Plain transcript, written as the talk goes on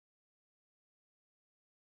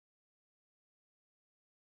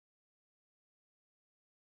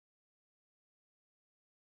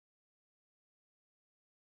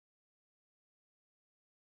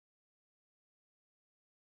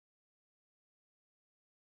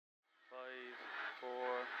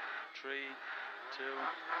3, 2, 1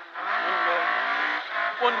 go.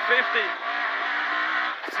 150.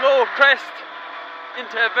 Slow crest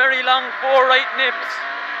into a very long 4 right nips.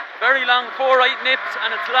 Very long 4 right nips,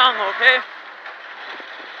 and it's long, okay?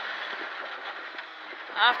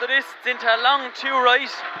 After this, it's into a long 2 right.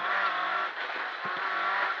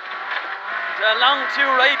 Into a long 2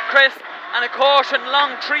 right crest, and a caution,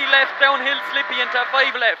 long 3 left, downhill slippy into a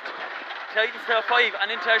 5 left. Tightens to a 5, and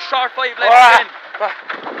into a short 5 left again.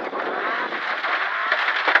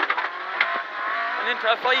 And into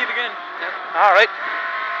a 5 again. Alright.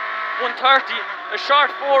 130. A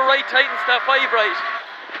short 4 right tightens to a 5 right.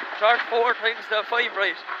 Short 4 tightens to a 5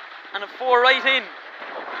 right. And a 4 right in.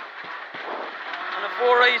 And a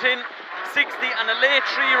 4 right in. 60, and a late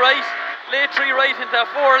 3 right. Late 3 right into a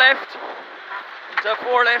 4 left. Into a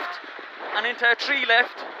 4 left. And into a 3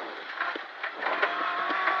 left.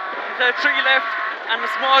 Into a 3 left. And a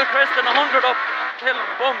small crest and 100 uphill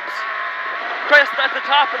bumps. Crest at the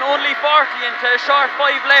top and only 40 into a short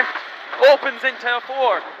 5 left. Opens into a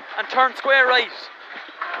 4 and turns square right.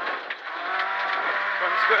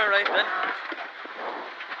 Turn square right then.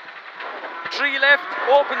 3 left,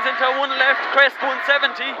 opens into a 1 left, crest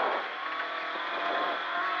 170. 170.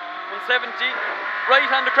 Right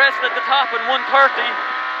on the crest at the top and 130.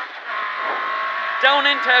 Down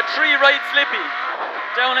into a 3 right slippy.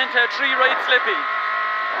 Down into a 3 right slippy.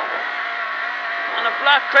 And a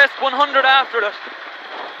flat crest 100 after it.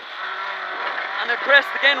 And a crest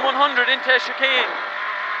again 100 into a chicane.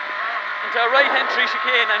 Into a right entry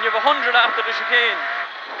chicane, and you have 100 after the chicane.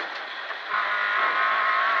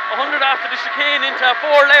 100 after the chicane into a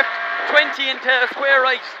 4 left, 20 into a square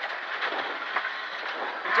right.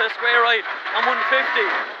 Into a square right, and 150.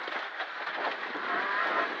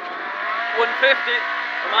 150,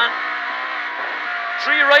 come on.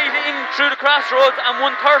 3 right in through the crossroads and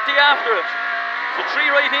 130 after it. So 3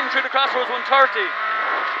 right in through the crossroads, 130.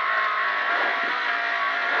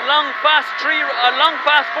 Long fast 4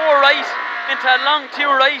 right into a long 2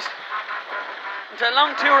 right. Into a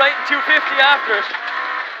long 2 right and 250 after it.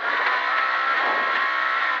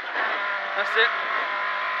 That's it.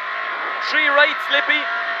 3 right slippy.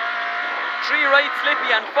 3 right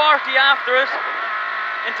slippy and 40 after it.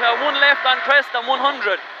 Into a 1 left on crest and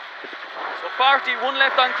 100. So 40, 1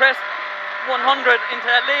 left on crest, 100 into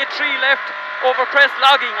a late 3 left over crest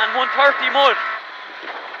logging and 130 mud.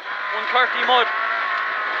 130 mud.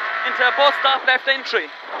 Into a bus stop left entry.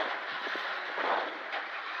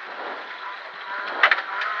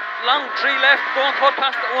 Long 3 left, don't cut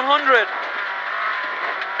past 100.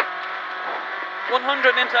 100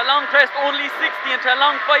 into a long crest, only 60 into a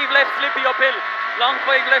long 5 left slippy uphill. Long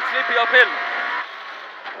 5 left slippy uphill.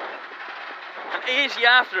 And 80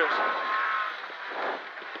 after it.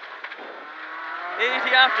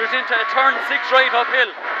 80 after it into a turn 6 right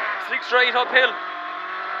uphill. 6 right uphill.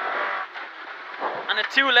 And a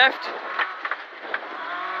 2 left.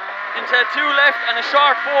 Into a 2 left and a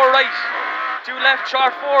short 4 right. 2 left,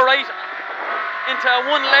 short 4 right. Into a 1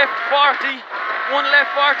 left 40. 1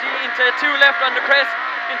 left 40 into a 2 left on the crest.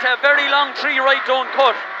 Into a very long 3 right, don't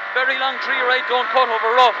cut. Very long 3 right, don't cut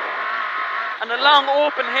over rough. And a long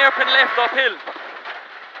open hairpin left uphill.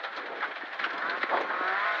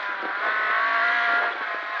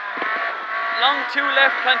 Long 2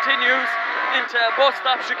 left continues into a bus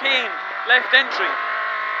stop chicane, left entry.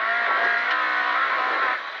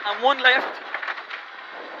 And 1 left.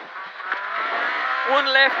 1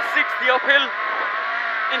 left 60 uphill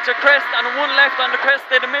into crest, and 1 left on the crest,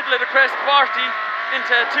 stay the middle of the crest 40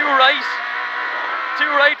 into a 2 right. 2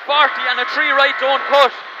 right 40 and a 3 right, don't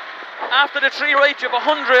cut. After the 3 right you have 100.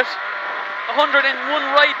 100 in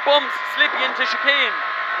 1 right bumps, slippy into chicane.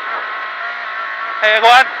 Hey, go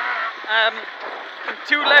on.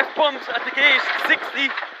 2 left bumps at the gate,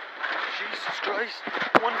 60. Jesus Christ.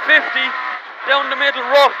 150 down the middle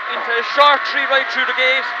rough into a short 3 right through the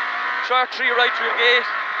gate. Short 3 right through the gate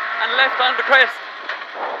and left on the crest.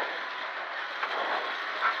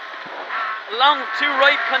 Long 2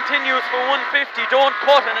 right continues for 150, don't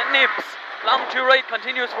cut and it nips. Long 2 right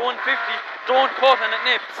continues for 150, don't cut and it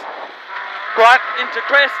nips. Go on. Into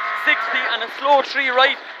crest, 60 and a slow 3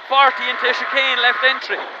 right, 40 into a chicane left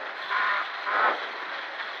entry.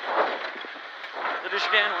 The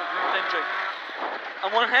chicane left entry.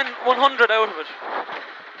 And 100 out of it.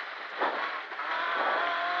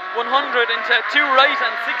 100 into 2 right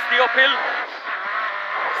and 60 uphill.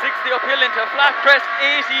 60 uphill into a flat crest,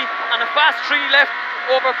 80 and a fast 3 left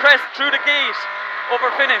over crest through the gate, over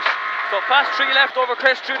finish. So fast 3 left over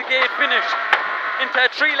crest through the gate, finish. Into a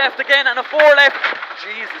 3 left again and a 4 left.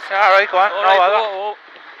 Jesus. Alright, go on. Alright,